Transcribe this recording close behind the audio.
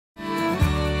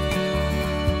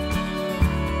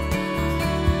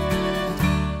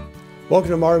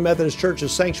Welcome to Marvin Methodist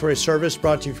Church's Sanctuary Service,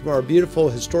 brought to you from our beautiful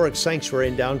historic sanctuary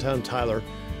in downtown Tyler.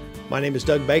 My name is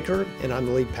Doug Baker, and I'm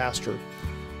the lead pastor.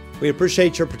 We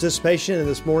appreciate your participation in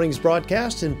this morning's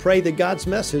broadcast and pray that God's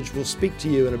message will speak to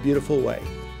you in a beautiful way.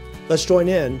 Let's join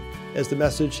in as the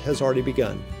message has already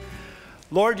begun.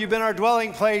 Lord, you've been our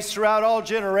dwelling place throughout all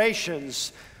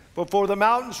generations. Before the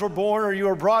mountains were born or you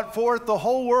were brought forth, the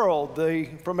whole world,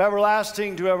 from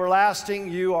everlasting to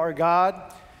everlasting, you are God.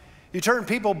 You turn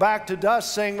people back to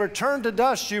dust, saying, "Return to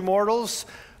dust, you mortals.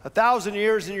 1,000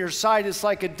 years in your sight is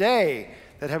like a day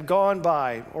that have gone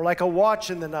by, or like a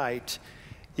watch in the night.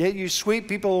 Yet you sweep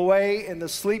people away in the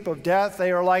sleep of death.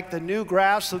 They are like the new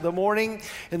grass of the morning.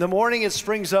 In the morning it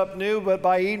springs up new, but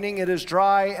by evening it is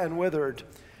dry and withered.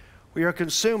 We are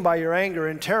consumed by your anger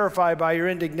and terrified by your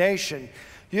indignation.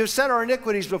 You have set our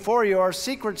iniquities before you, our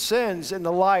secret sins in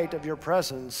the light of your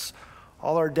presence.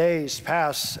 All our days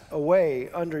pass away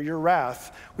under your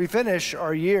wrath. We finish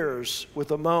our years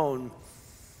with a moan.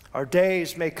 Our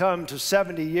days may come to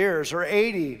 70 years or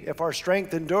 80 if our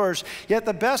strength endures. Yet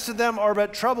the best of them are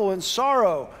but trouble and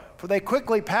sorrow, for they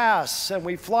quickly pass and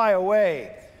we fly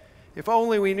away. If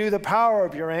only we knew the power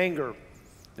of your anger.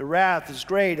 The wrath is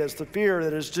great as the fear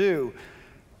that is due.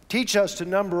 Teach us to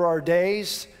number our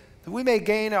days, that we may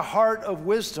gain a heart of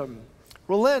wisdom.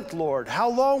 Relent, Lord. How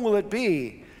long will it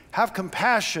be? Have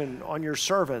compassion on your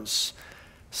servants.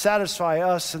 Satisfy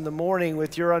us in the morning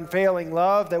with your unfailing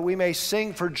love, that we may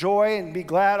sing for joy and be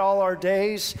glad all our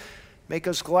days. Make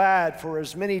us glad for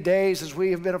as many days as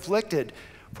we have been afflicted,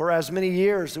 for as many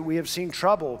years that we have seen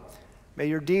trouble. May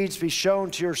your deeds be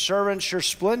shown to your servants, your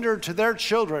splendor to their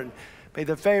children. May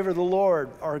the favor of the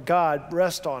Lord, our God,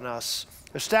 rest on us.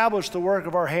 Establish the work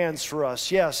of our hands for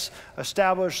us. Yes,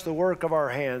 establish the work of our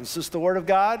hands. This is the word of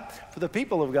God for the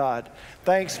people of God.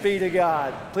 Thanks be to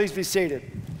God. Please be seated.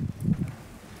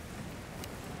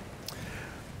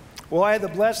 Well, I had the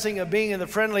blessing of being in the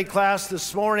friendly class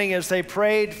this morning as they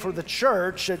prayed for the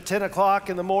church at 10 o'clock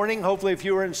in the morning. Hopefully, if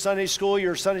you were in Sunday school,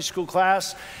 your Sunday school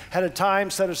class had a time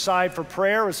set aside for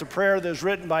prayer. It was a prayer that was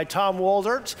written by Tom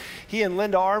Woldert. He and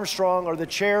Linda Armstrong are the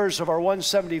chairs of our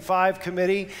 175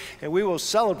 committee, and we will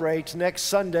celebrate next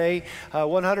Sunday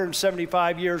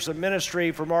 175 years of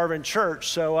ministry for Marvin Church.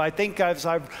 So I think, as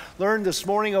I've learned this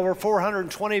morning, over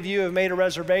 420 of you have made a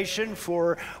reservation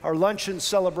for our luncheon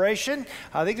celebration.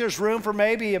 I think there's room for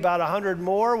maybe about 100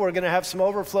 more. We're going to have some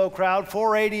overflow crowd,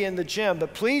 480 in the gym.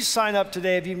 But please sign up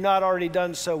today if you've not already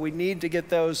done so. We need to get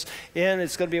those in.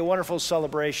 It's going to be a wonderful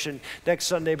celebration next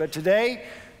Sunday. But today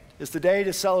is the day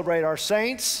to celebrate our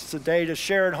saints. It's the day to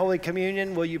share in Holy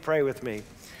Communion. Will you pray with me?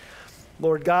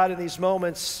 Lord God, in these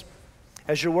moments,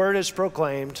 as your word is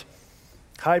proclaimed,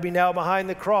 hide me now behind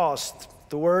the cross.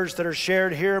 The words that are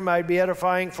shared here might be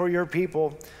edifying for your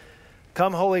people.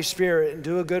 Come, Holy Spirit, and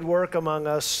do a good work among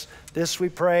us. This we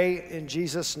pray in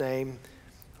Jesus' name.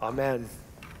 Amen.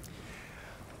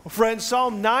 Well, friends,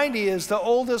 Psalm 90 is the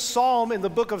oldest psalm in the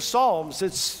book of Psalms.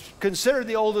 It's considered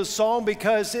the oldest psalm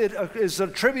because it is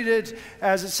attributed,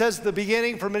 as it says at the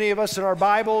beginning for many of us in our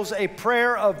Bibles, a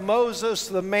prayer of Moses,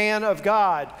 the man of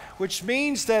God, which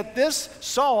means that this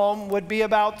psalm would be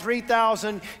about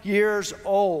 3,000 years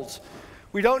old.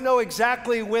 We don't know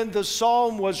exactly when the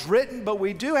psalm was written, but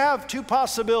we do have two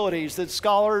possibilities that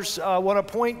scholars want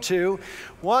to point to.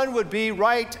 One would be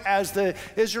right as the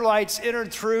Israelites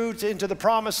entered through into the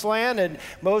Promised Land, and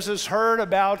Moses heard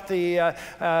about the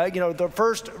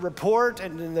first report,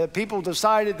 and the people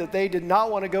decided that they did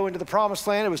not want to go into the Promised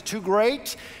Land. It was too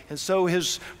great, and so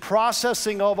his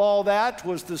processing of all that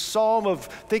was the psalm of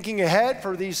thinking ahead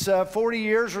for these 40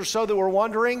 years or so that we're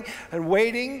wondering and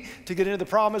waiting to get into the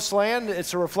Promised Land.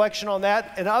 It's a reflection on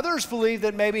that. And others believe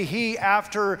that maybe he,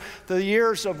 after the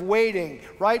years of waiting,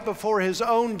 right before his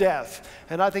own death,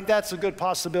 and I think that's a good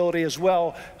possibility as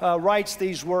well, writes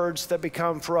these words that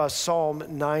become for us Psalm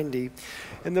 90.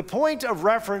 And the point of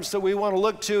reference that we want to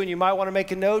look to, and you might want to make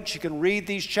a note, you can read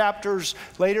these chapters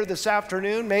later this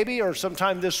afternoon maybe, or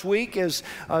sometime this week, is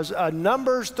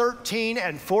Numbers 13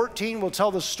 and 14 will tell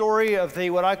the story of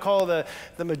what I call the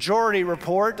majority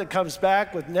report that comes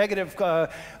back with negative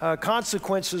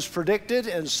consequences predicted.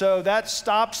 And so that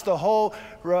stops the whole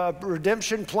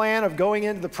redemption plan of going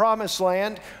into the Promised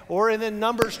Land. Or in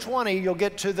Numbers 20, you'll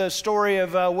get to the story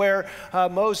of where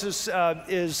Moses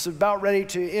is about ready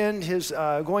to end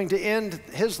going to end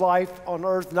his life on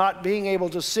earth, not being able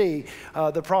to see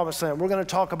the Promised Land. We're going to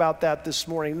talk about that this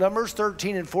morning. Numbers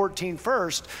 13 and 14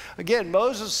 first. Again,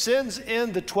 Moses sends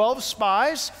in the 12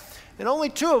 spies, and only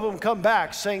 2 of them come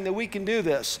back saying that we can do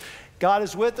this. God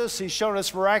is with us. He's shown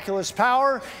us miraculous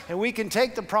power, and we can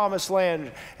take the Promised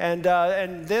Land. And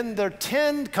then the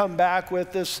 10 come back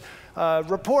with this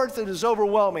report that is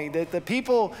overwhelming, that the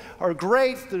people are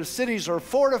great, the cities are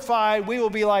fortified, we will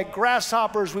be like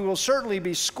grasshoppers, we will certainly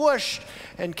be squished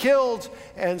and killed.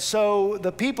 And so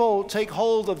the people take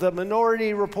hold of the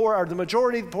minority report, or the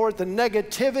majority report, the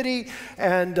negativity,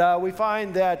 and we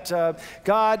find that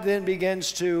God then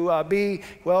begins to he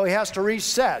has to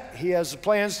reset. He has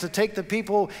plans to take the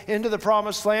people into the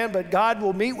promised land, but God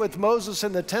will meet with Moses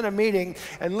in the tent of meeting,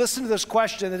 and listen to this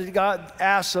question that God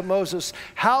asks of Moses: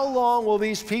 how long will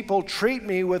these people treat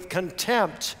me with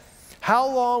contempt? How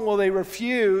long will they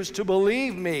refuse to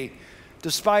believe me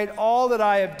despite all that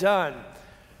I have done?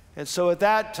 And so at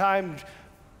that time,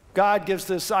 God gives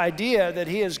this idea that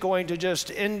he is going to just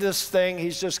end this thing.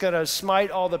 He's just going to smite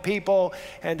all the people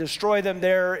and destroy them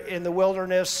there in the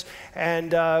wilderness.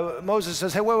 And Moses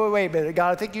says, hey, wait a minute,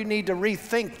 God, I think you need to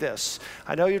rethink this.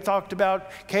 I know you talked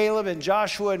about Caleb and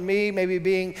Joshua and me maybe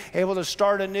being able to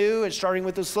start anew and starting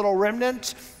with this little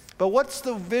remnant. But what's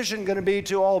the vision going to be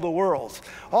to all the world?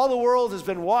 All the world has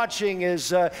been watching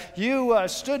as you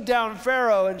stood down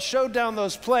Pharaoh and showed down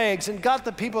those plagues and got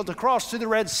the people to cross through the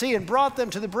Red Sea and brought them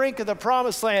to the brink of the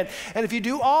promised land. And if you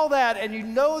do all that and you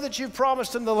know that you've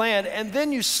promised them the land, and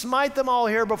then you smite them all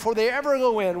here before they ever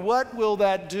go in, what will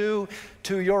that do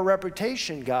to your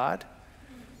reputation, God?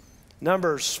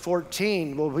 Numbers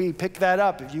 14, we pick that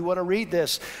up if you want to read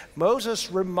this.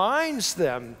 Moses reminds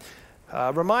them,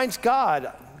 reminds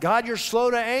God, you're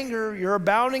slow to anger, you're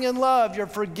abounding in love, you're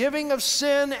forgiving of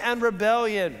sin and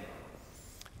rebellion.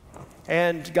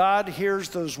 And God hears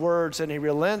those words and he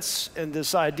relents in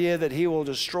this idea that he will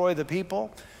destroy the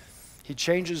people. He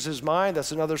changes his mind.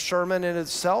 That's another sermon in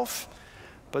itself.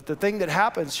 But the thing that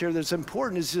happens here that's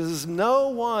important is no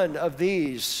one of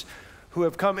these who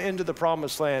have come into the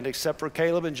promised land, except for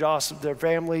Caleb and Joshua, their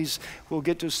families will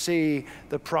get to see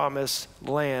the promised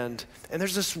land. And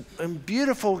there's this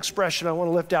beautiful expression I want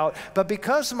to lift out. But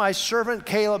because my servant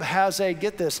Caleb has a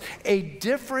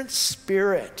different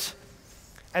spirit,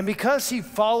 and because he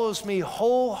follows me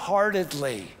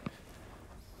wholeheartedly,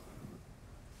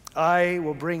 I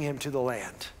will bring him to the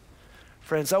land.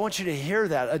 Friends, I want you to hear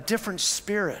that, a different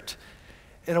spirit.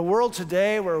 In a world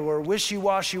today where we're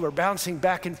wishy-washy, we're bouncing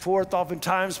back and forth,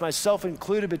 oftentimes myself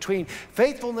included, between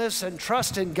faithfulness and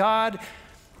trust in God,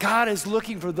 God is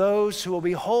looking for those who will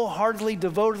be wholeheartedly,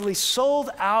 devotedly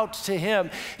sold out to him.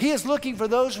 He is looking for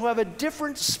those who have a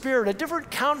different spirit, a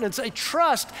different countenance, a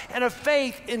trust and a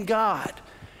faith in God.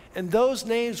 And those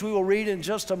names we will read in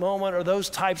just a moment are those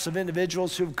types of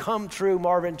individuals who've come through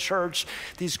Marvin Church,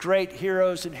 these great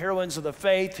heroes and heroines of the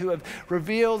faith who have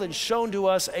revealed and shown to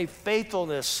us a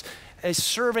faithfulness, a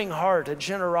serving heart, a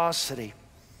generosity.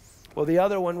 Well, the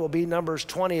other one will be Numbers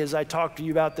 20, as I talked to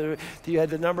you about. You had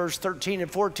the Numbers 13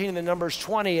 and 14 and the Numbers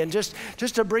 20. And just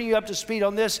to bring you up to speed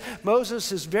on this,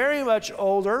 Moses is very much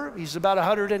older. He's about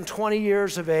 120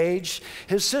 years of age.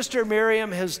 His sister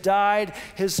Miriam has died.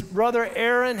 His brother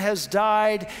Aaron has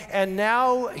died. And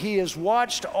now he has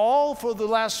watched all for the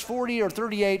last 40 or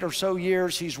 38 or so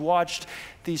years, he's watched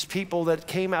these people that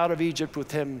came out of Egypt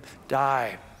with him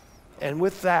die. And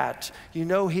with that, you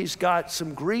know he's got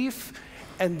some grief.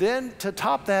 And then to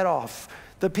top that off,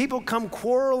 the people come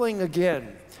quarreling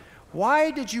again. Why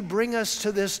did you bring us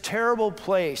to this terrible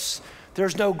place?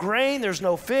 There's no grain, there's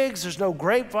no figs, there's no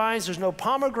grapevines, there's no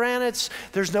pomegranates,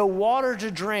 there's no water to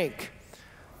drink.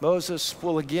 Moses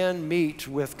will again meet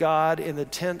with God in the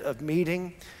tent of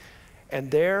meeting, and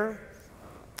there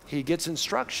he gets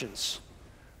instructions.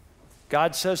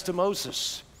 God says to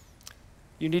Moses,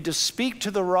 you need to speak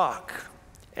to the rock,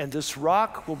 and this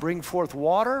rock will bring forth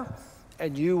water,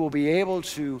 and you will be able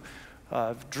to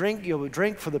drink. You'll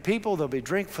drink for the people, there'll be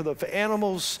drink for the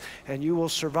animals, and you will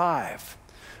survive.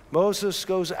 Moses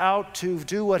goes out to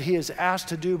do what he is asked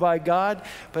to do by God,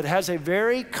 but has a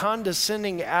very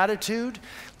condescending attitude.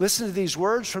 Listen to these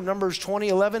words from Numbers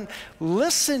 20:11.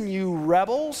 Listen, you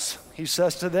rebels, he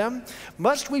says to them,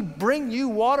 must we bring you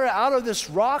water out of this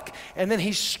rock? And then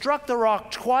he struck the rock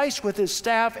twice with his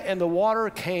staff, and the water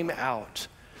came out.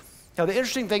 Now, the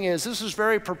interesting thing is, this is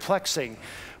very perplexing,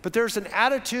 but there's an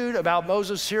attitude about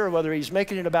Moses here, whether he's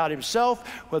making it about himself,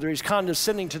 whether he's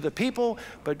condescending to the people,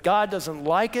 but God doesn't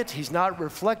like it. He's not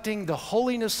reflecting the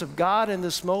holiness of God in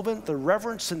this moment, the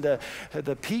reverence and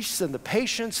the peace and the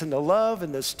patience and the love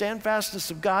and the steadfastness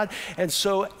of God. And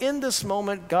so in this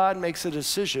moment, God makes a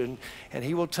decision, and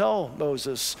he will tell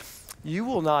Moses, you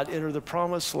will not enter the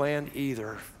promised land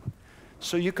either.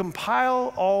 So you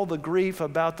compile all the grief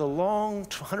about the long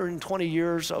 120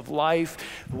 years of life,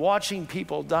 watching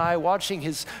people die, watching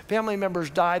his family members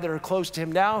die that are close to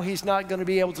him. Now he's not going to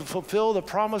be able to fulfill the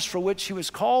promise for which he was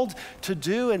called to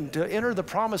do and to enter the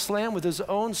promised land with his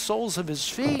own soles of his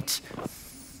feet.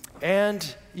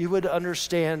 And you would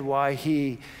understand why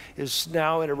he is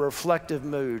now in a reflective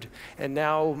mood and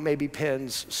now maybe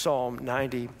pens Psalm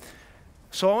 90.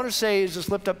 So I want to say is just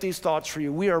lift up these thoughts for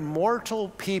you. We are mortal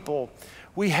people.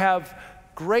 We have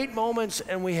great moments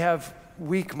and we have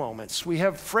weak moments. We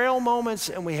have frail moments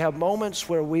and we have moments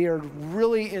where we are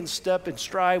really in step and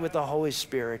stride with the Holy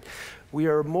Spirit. We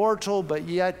are mortal, but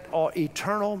yet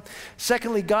eternal.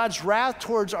 Secondly, God's wrath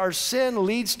towards our sin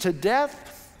leads to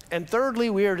death. And thirdly,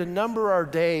 we are to number our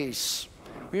days.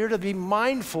 We are to be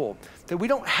mindful that we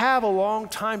don't have a long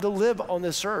time to live on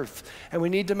this earth, and we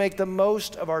need to make the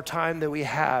most of our time that we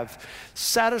have.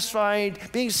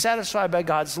 Being satisfied by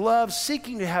God's love,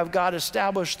 seeking to have God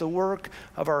establish the work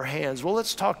of our hands. Well,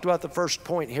 let's talk about the first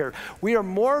point here. We are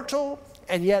mortal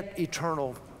and yet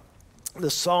eternal. The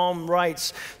Psalm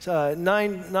writes,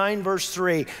 90 verse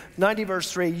 3,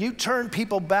 you turn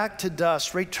people back to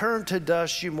dust, return to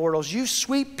dust, you mortals. You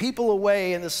sweep people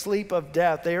away in the sleep of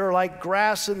death. They are like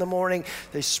grass in the morning.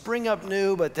 They spring up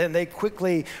new, but then they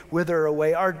quickly wither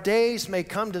away. Our days may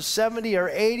come to 70 or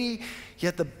 80,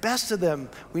 yet the best of them,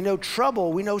 we know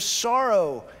trouble, we know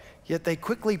sorrow, yet they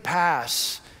quickly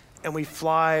pass. And we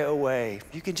fly away.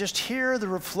 You can just hear the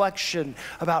reflection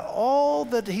about all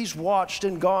that he's watched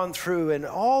and gone through and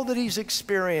all that he's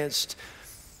experienced.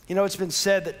 You know, it's been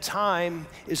said that time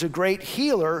is a great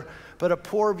healer, but a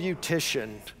poor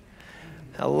beautician.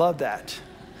 I love that.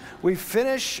 We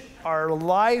finish our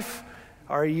life,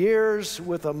 our years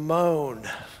with a moan,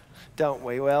 don't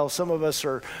we? Well, some of us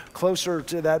are closer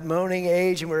to that moaning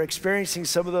age, and we're experiencing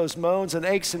some of those moans and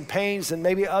aches and pains than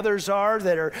maybe others are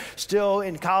that are still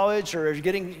in college or are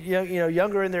getting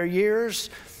younger in their years.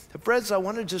 But friends, I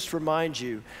want to just remind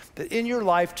you that in your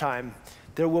lifetime,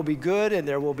 there will be good and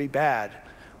there will be bad.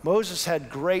 Moses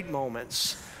had great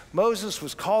moments. Moses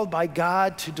was called by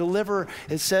God to deliver,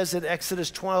 it says in Exodus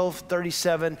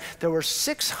 12:37, there were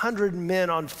 600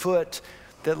 men on foot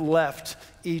that left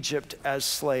Egypt as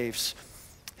slaves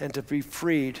and to be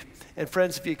freed. And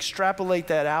friends, if you extrapolate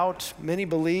that out, many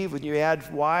believe when you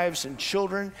add wives and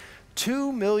children,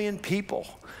 2 million people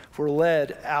were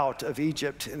led out of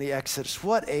Egypt in the Exodus.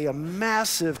 What a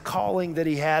massive calling that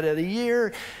he had at a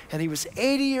year, and he was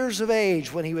 80 years of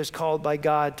age when he was called by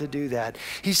God to do that.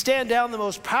 He stand down the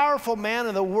most powerful man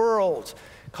in the world,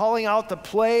 calling out the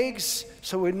plagues.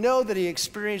 So we know that he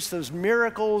experienced those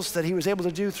miracles that he was able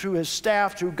to do through his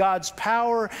staff, through God's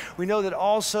power. We know that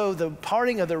also the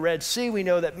parting of the Red Sea, we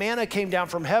know that manna came down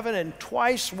from heaven and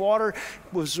twice water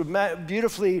was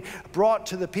beautifully brought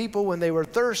to the people when they were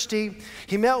thirsty.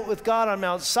 He met with God on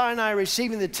Mount Sinai,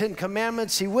 receiving the 10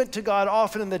 Commandments. He went to God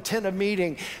often in the tent of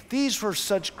meeting. These were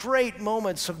such great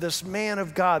moments of this man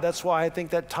of God. That's why I think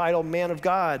that title, Man of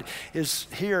God, is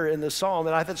here in the Psalm.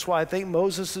 And that's why I think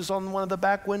Moses is on one of the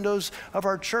back windows of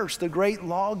our church, the great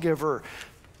lawgiver.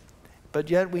 But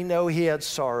yet we know he had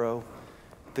sorrow.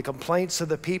 The complaints of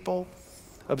the people,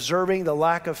 observing the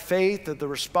lack of faith, of the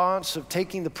response of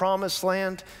taking the promised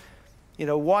land,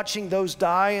 watching those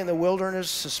die in the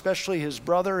wilderness, especially his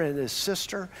brother and his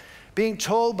sister, being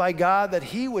told by God that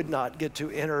he would not get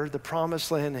to enter the promised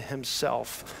land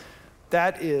himself.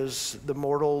 That is the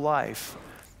mortal life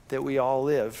that we all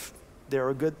live. There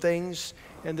are good things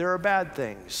and there are bad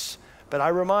things. But I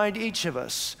remind each of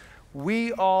us,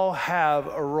 we all have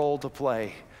a role to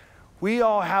play. We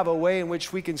all have a way in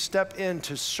which we can step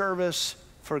into service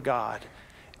for God.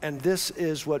 And this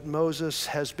is what Moses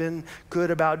has been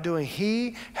good about doing.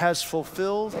 He has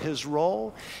fulfilled his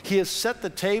role. He has set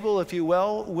the table, if you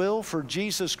will, for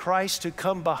Jesus Christ to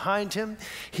come behind him.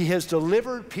 He has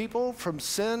delivered people from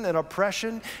sin and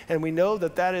oppression, and we know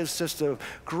that that is just a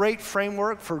great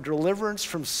framework for deliverance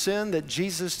from sin that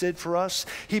Jesus did for us.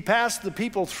 He passed the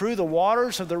people through the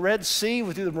waters of the Red Sea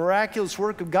through the miraculous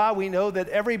work of God. We know that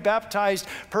every baptized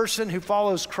person who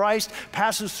follows Christ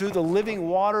passes through the living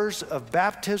waters of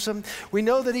baptism. We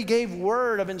know that he gave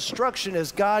word of instruction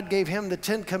as God gave him the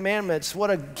 10 Commandments.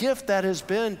 What a gift that has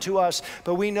been to us.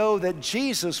 But we know that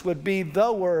Jesus would be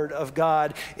the Word of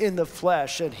God in the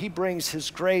flesh, and he brings his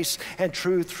grace and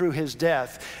truth through his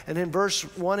death. And in verse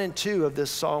 1 and 2 of this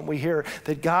psalm, we hear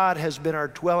that God has been our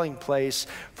dwelling place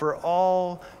for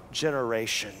all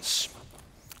generations.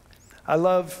 I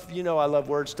love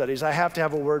word studies. I have to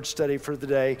have a word study for the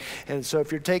day. And so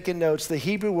if you're taking notes, the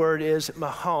Hebrew word is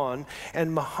mahon.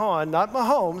 And mahon, not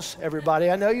Mahomes, everybody.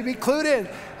 I know you'd be clued in.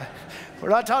 We're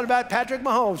not talking about Patrick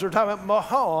Mahomes. We're talking about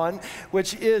Mahon,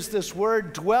 which is this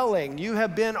word dwelling. You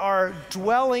have been our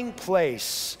dwelling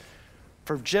place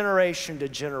from generation to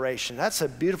generation. That's a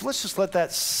beautiful, let's just let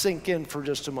that sink in for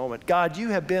just a moment. God, you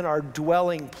have been our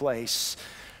dwelling place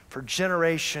for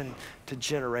generation to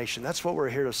generation. That's what we're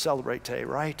here to celebrate today,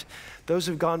 right? Those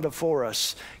who've gone before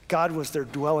us, God was their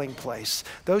dwelling place.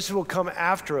 Those who will come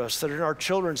after us that are in our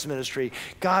children's ministry,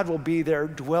 God will be their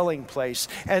dwelling place.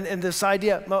 And this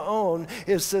idea, ma'on,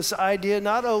 is this idea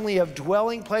not only of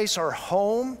dwelling place or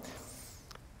home,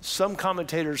 some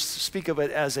commentators speak of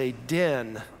it as a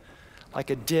den, like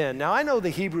a den. Now, I know the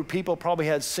Hebrew people probably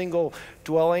had single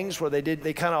dwellings where they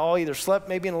kind of all either slept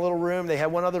maybe in a little room, they had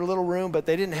one other little room, but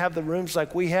they didn't have the rooms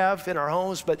like we have in our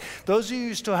homes. But those of you who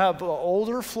used to have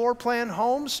older floor plan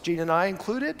homes, Gene and I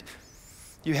included,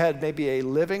 you had maybe a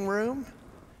living room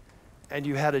and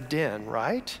you had a den,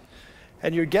 right?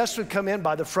 And your guests would come in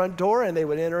by the front door and they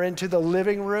would enter into the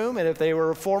living room. And if they were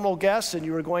a formal guest and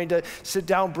you were going to sit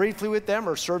down briefly with them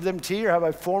or serve them tea or have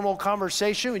a formal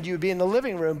conversation, you would be in the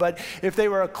living room. But if they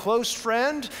were a close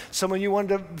friend, someone you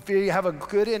wanted to have a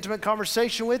good, intimate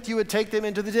conversation with, you would take them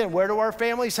into the den. Where do our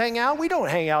families hang out? We don't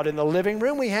hang out in the living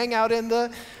room. We hang out in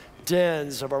the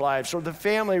dens of our lives or the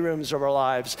family rooms of our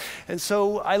lives. And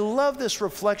so I love this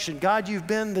reflection. God, you've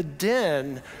been the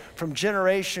den from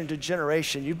generation to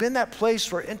generation. You've been that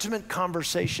place where intimate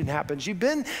conversation happens. You've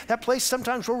been that place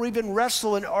sometimes where we even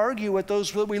wrestle and argue with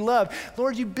those that we love.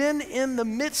 Lord, you've been in the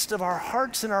midst of our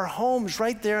hearts and our homes,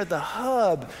 right there at the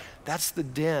hub. That's the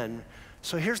den.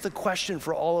 So here's the question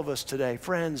for all of us today.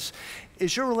 Friends,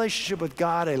 is your relationship with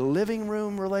God a living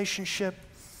room relationship,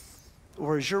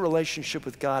 or is your relationship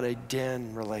with God a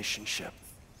den relationship?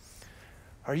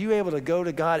 Are you able to go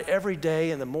to God every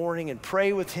day in the morning and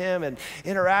pray with Him and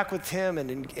interact with Him and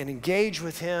engage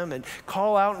with Him and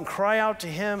call out and cry out to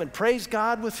Him and praise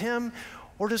God with Him?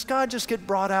 Or does God just get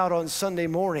brought out on Sunday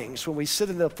mornings when we sit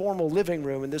in the formal living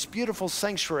room in this beautiful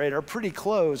sanctuary in our pretty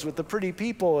clothes with the pretty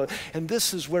people, and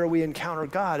this is where we encounter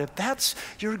God? If that's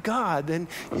your God, then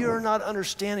you're not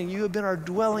understanding. You have been our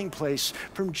dwelling place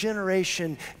from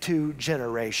generation to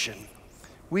generation.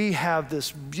 We have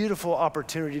this beautiful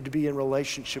opportunity to be in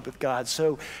relationship with God.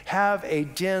 So have a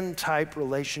den-type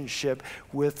relationship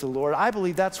with the Lord. I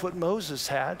believe that's what Moses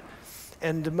had.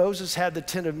 And Moses had the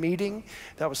tent of meeting.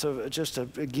 That was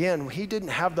again, he didn't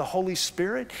have the Holy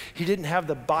Spirit. He didn't have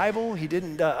the Bible. He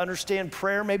didn't understand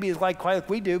prayer, maybe quite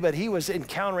like we do, but he was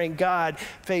encountering God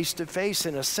face to face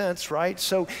in a sense, right?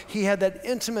 So he had that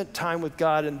intimate time with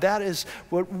God, and that is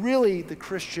what really the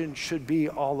Christian should be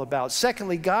all about.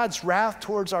 Secondly, God's wrath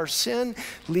towards our sin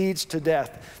leads to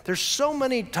death. There's so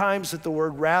many times that the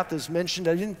word wrath is mentioned.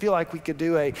 I didn't feel like we could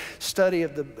do a study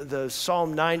of the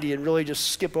Psalm 90 and really just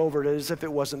skip over it as if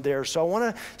it wasn't there. So I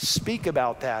want to speak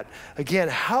about that. Again,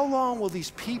 how long will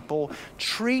these people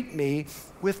treat me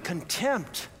with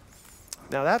contempt?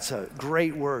 Now that's a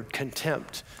great word,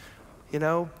 contempt. You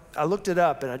know, I looked it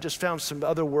up and I just found some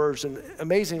other words, and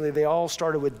amazingly they all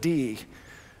started with D.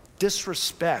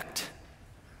 Disrespect,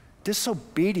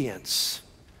 disobedience,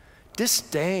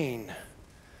 disdain,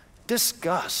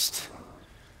 disgust.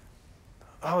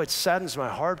 Oh, it saddens my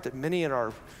heart that many in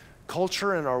our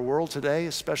culture and our world today,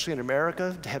 especially in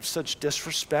America, have such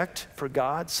disrespect for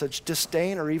God, such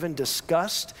disdain or even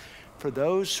disgust for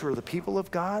those who are the people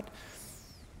of God.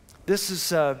 This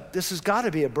has got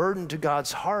to be a burden to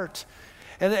God's heart.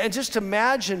 And just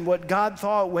imagine what God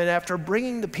thought when, after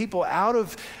bringing the people out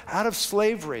of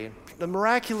slavery, the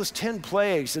miraculous 10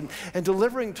 plagues, and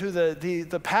delivering through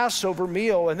the Passover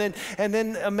meal, and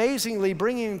then amazingly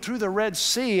bringing them through the Red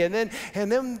Sea, and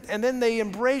then they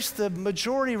embraced the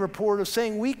majority report of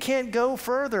saying, we can't go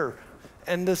further.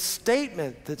 And the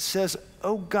statement that says,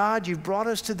 oh God, you've brought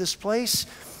us to this place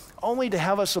only to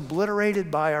have us obliterated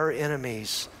by our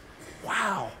enemies.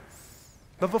 Wow.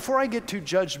 But before I get too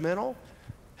judgmental,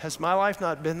 has my life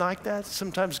not been like that?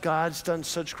 Sometimes God's done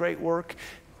such great work,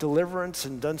 deliverance,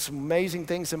 and done some amazing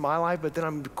things in my life, but then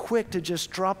I'm quick to just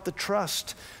drop the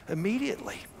trust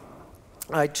immediately.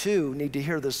 I too need to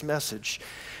hear this message.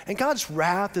 And God's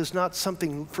wrath is not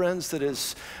something, friends, that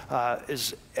is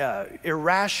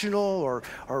irrational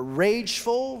or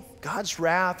rageful. God's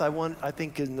wrath, I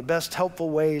think in the best helpful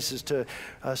ways is to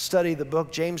study the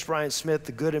book James Bryan Smith,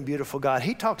 The Good and Beautiful God.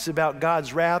 He talks about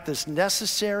God's wrath as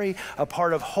necessary, a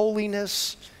part of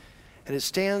holiness, and it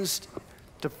stands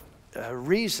to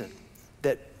reason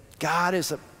that God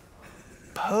is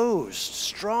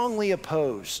strongly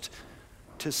opposed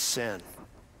to sin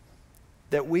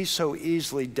that we so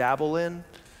easily dabble in,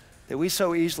 that we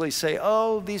so easily say,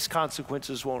 oh, these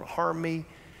consequences won't harm me,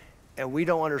 and we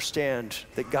don't understand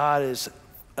that God is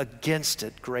against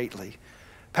it greatly.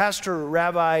 Pastor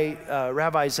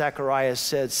Rabbi Zacharias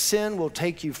said, sin will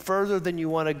take you further than you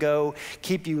want to go,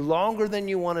 keep you longer than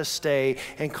you want to stay,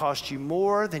 and cost you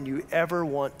more than you ever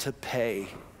want to pay.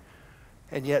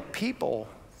 And yet people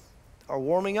are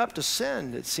warming up to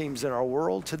sin, it seems, in our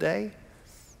world today.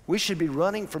 We should be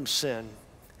running from sin.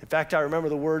 In fact, I remember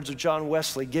the words of John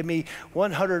Wesley, give me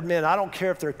 100 men, I don't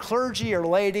care if they're clergy or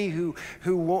laity, who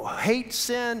hate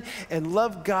sin and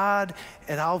love God,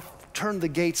 and I'll turn the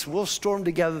gates, we'll storm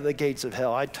together the gates of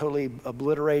hell. I totally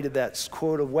obliterated that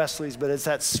quote of Wesley's, but it's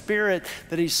that spirit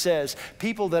that he says,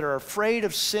 people that are afraid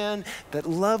of sin, that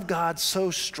love God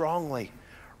so strongly.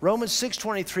 Romans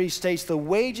 6:23 states, the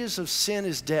wages of sin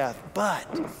is death, but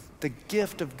the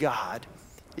gift of God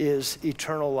is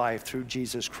eternal life through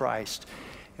Jesus Christ.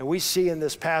 And we see in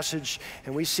this passage,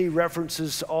 and we see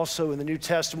references also in the New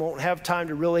Testament. Won't have time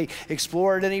to really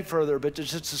explore it any further, but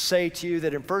just to say to you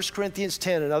that in 1 Corinthians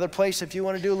 10, another place if you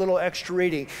want to do a little extra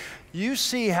reading, you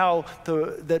see how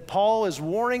that Paul is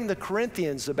warning the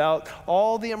Corinthians about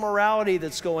all the immorality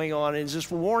that's going on, and just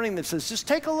warning them, says, just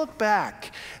take a look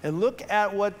back and look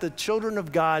at what the children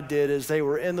of God did as they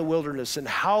were in the wilderness and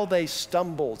how they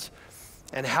stumbled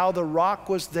and how the rock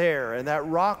was there, and that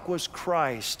rock was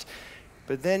Christ.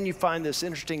 But then you find this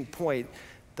interesting point.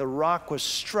 The rock was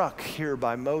struck here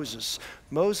by Moses.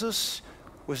 Moses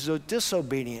was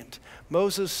disobedient.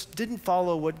 Moses didn't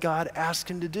follow what God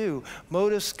asked him to do.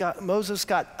 Moses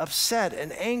got upset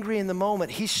and angry in the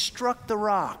moment. He struck the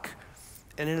rock.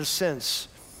 And in a sense,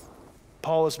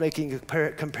 Paul is making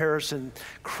a comparison.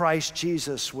 Christ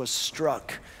Jesus was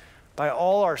struck by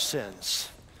all our sins.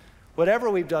 Whatever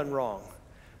we've done wrong,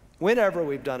 whenever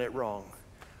we've done it wrong,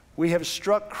 we have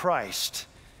struck Christ,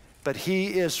 but he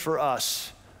is for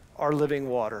us our living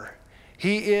water.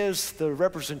 He is the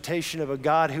representation of a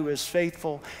God who is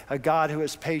faithful, a God who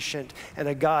is patient, and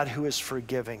a God who is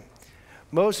forgiving.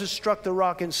 Moses struck the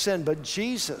rock in sin, but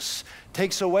Jesus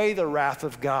takes away the wrath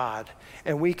of God,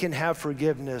 and we can have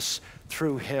forgiveness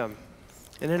through him.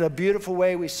 And in a beautiful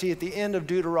way, we see at the end of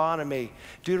Deuteronomy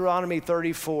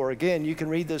 34, again, you can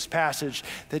read this passage,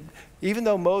 that even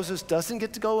though Moses doesn't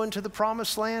get to go into the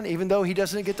promised land, even though he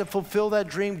doesn't get to fulfill that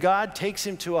dream, God takes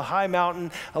him to a high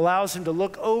mountain, allows him to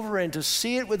look over and to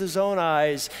see it with his own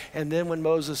eyes, and then when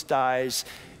Moses dies,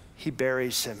 he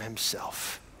buries him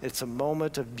himself. It's a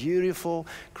moment of beautiful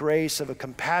grace of a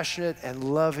compassionate and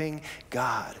loving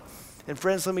God. And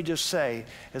friends, let me just say,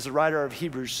 as the writer of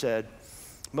Hebrews said,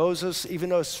 Moses, even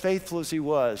though as faithful as he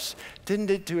was, didn't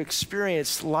get to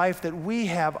experience life that we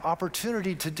have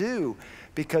opportunity to do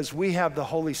because we have the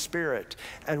Holy Spirit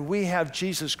and we have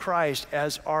Jesus Christ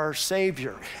as our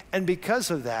Savior. And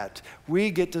because of that, we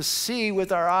get to see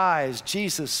with our eyes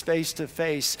Jesus face to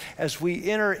face as we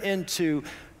enter into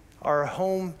our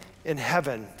home in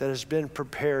heaven that has been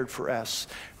prepared for us.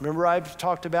 Remember, I've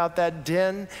talked about that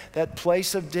den, that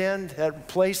place of den, that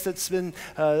place that's been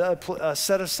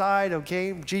set aside,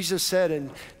 okay? Jesus said in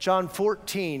John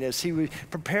 14, as he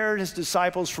prepared his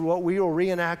disciples for what we will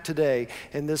reenact today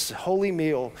in this holy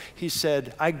meal, he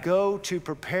said, I go to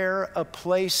prepare a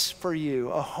place for you,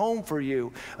 a home for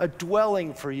you, a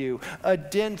dwelling for you, a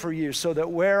den for you, so that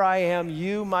where I am,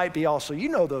 you might be also. You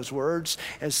know those words,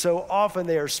 and so often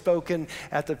they are spoken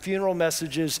at the funeral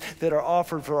messages that are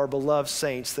offered for our beloved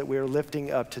saints that we are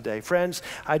lifting up today. Friends,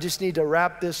 I just need to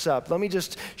wrap this up. Let me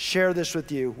just share this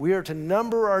with you. We are to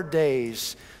number our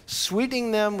days,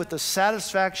 sweetening them with the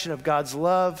satisfaction of God's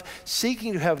love,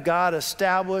 seeking to have God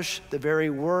establish the very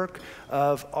work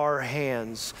of our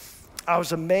hands. I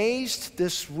was amazed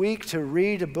this week to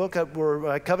read a book where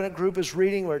my covenant group is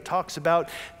reading, where it talks about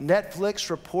Netflix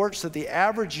reports that the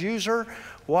average user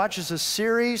watches a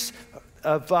series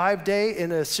in 5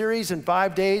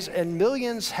 days, and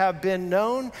millions have been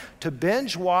known to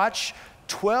binge watch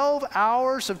 12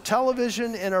 hours of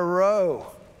television in a row.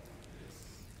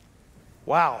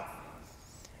 Wow.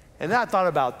 And I thought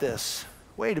about this.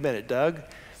 Wait a minute, Doug.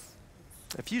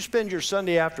 If you spend your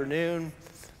Sunday afternoon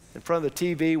in front of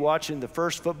the TV watching the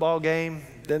first football game,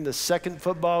 then the second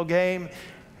football game,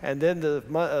 and then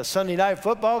the Sunday night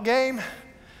football game,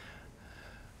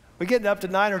 we're getting up to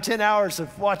 9 or 10 hours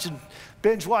of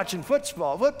binge watching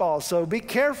football. So be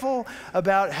careful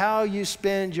about how you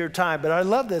spend your time. But I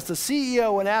love this. The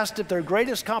CEO, when asked if their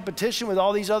greatest competition with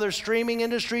all these other streaming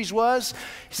industries was,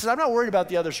 he says, I'm not worried about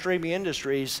the other streaming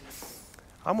industries.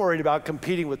 I'm worried about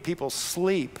competing with people's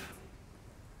sleep.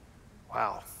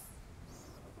 Wow.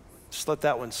 Just let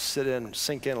that one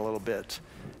sink in a little bit,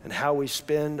 and how we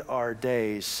spend our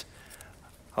days.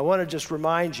 I want to just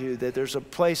remind you that there's a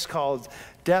place called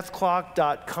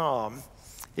deathclock.com.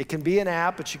 It can be an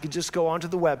app, but you can just go onto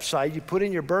the website. You put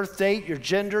in your birth date, your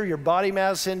gender, your body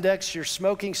mass index, your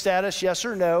smoking status, yes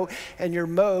or no, and your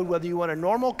mode, whether you want a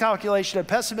normal calculation, a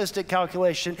pessimistic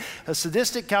calculation, a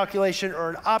sadistic calculation, or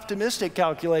an optimistic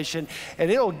calculation,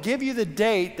 and it'll give you the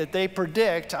date that they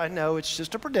predict. I know it's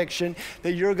just a prediction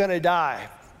that you're going to die.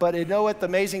 But you know what the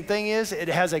amazing thing is? It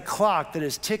has a clock that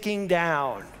is ticking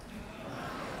down.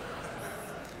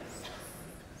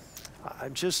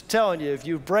 I'm just telling you, if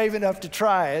you're brave enough to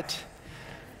try it.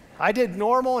 I did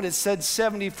normal and it said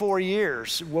 74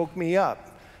 years. It woke me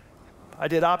up. I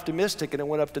did optimistic and it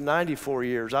went up to 94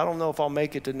 years. I don't know if I'll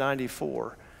make it to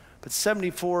 94, but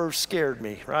 74 scared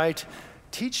me, right?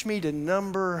 Teach me to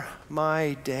number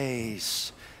my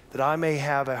days, that I may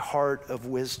have a heart of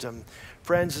wisdom.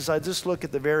 Friends, as I just look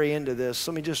at the very end of this,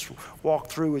 let me just walk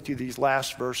through with you these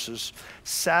last verses.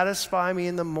 Satisfy me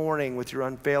in the morning with your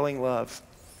unfailing love.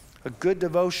 A good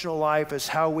devotional life is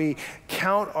how we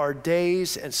count our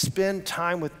days and spend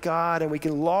time with God, and we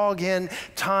can log in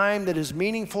time that is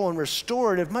meaningful and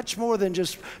restorative, much more than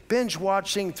just binge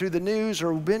watching through the news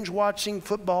or binge watching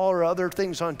football or other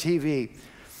things on TV.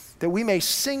 That we may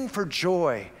sing for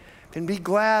joy and be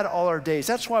glad all our days.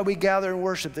 That's why we gather and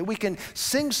worship, that we can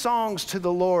sing songs to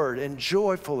the Lord and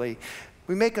joyfully.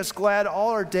 We make us glad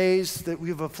all our days that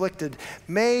we've afflicted.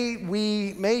 May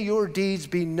your deeds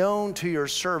be known to your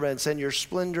servants and your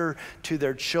splendor to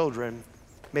their children.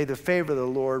 May the favor of the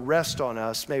Lord rest on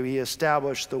us. May he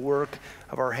establish the work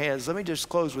of our hands. Let me just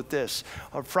close with this.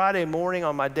 On Friday morning,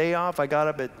 on my day off, I got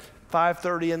up at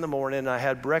 5:30 in the morning and I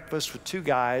had breakfast with two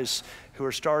guys who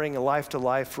are starting a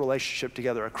life-to-life relationship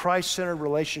together, a Christ-centered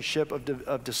relationship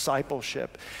of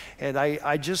discipleship. And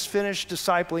I just finished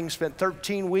discipling, spent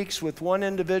 13 weeks with one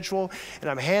individual, and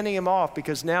I'm handing him off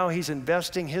because now he's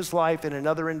investing his life in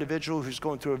another individual who's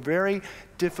going through a very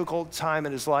difficult time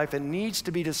in his life and needs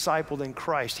to be discipled in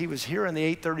Christ. He was here in the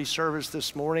 8:30 service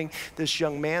this morning. This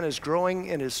young man is growing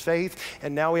in his faith,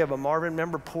 and now we have a Marvin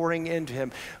member pouring into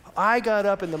him. I got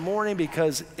up in the morning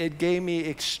because it gave me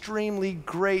extremely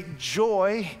great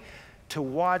joy to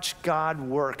watch God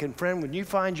work. And friend, when you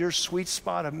find your sweet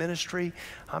spot of ministry,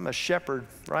 I'm a shepherd,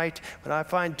 right? When I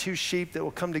find two sheep that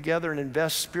will come together and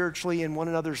invest spiritually in one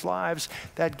another's lives,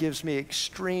 that gives me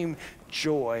extreme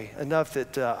joy, enough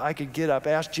that I could get up.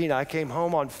 Ask Gina, I came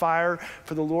home on fire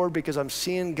for the Lord because I'm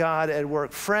seeing God at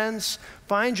work. Friends,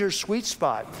 find your sweet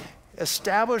spot.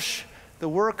 Establish the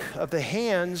work of the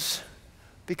hands,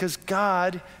 because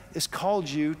God has called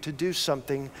you to do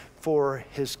something for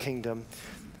his kingdom.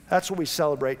 That's what we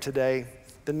celebrate today,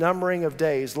 the numbering of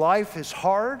days. Life is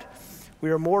hard. We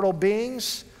are mortal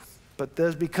beings, but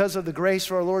because of the grace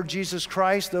of our Lord Jesus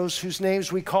Christ, those whose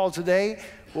names we call today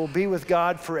will be with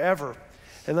God forever.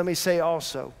 And let me say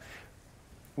also,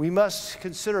 we must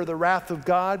consider the wrath of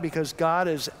God, because God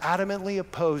is adamantly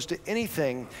opposed to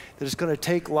anything that is going to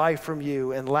take life from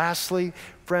you. And lastly,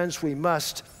 friends, we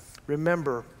must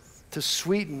remember to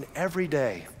sweeten every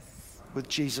day with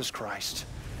Jesus Christ.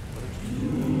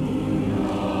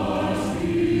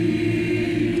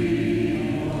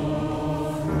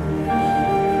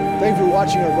 Thank you for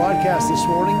watching our broadcast this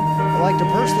morning. I'd like to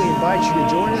personally invite you to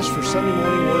join us for Sunday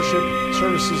morning worship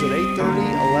services at 8:30,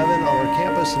 11 on our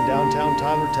campus in downtown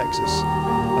Tyler, Texas.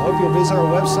 I hope you'll visit our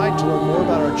website to learn more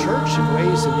about our church and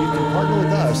ways that you can partner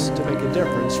with us to make a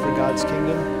difference for God's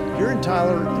kingdom here in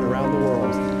Tyler and around the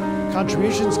world.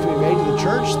 Contributions can be made to the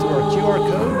church through our QR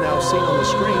code now seen on the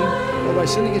screen, or by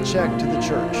sending a check to the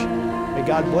church. May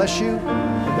God bless you,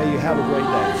 and may you have a great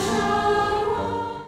day.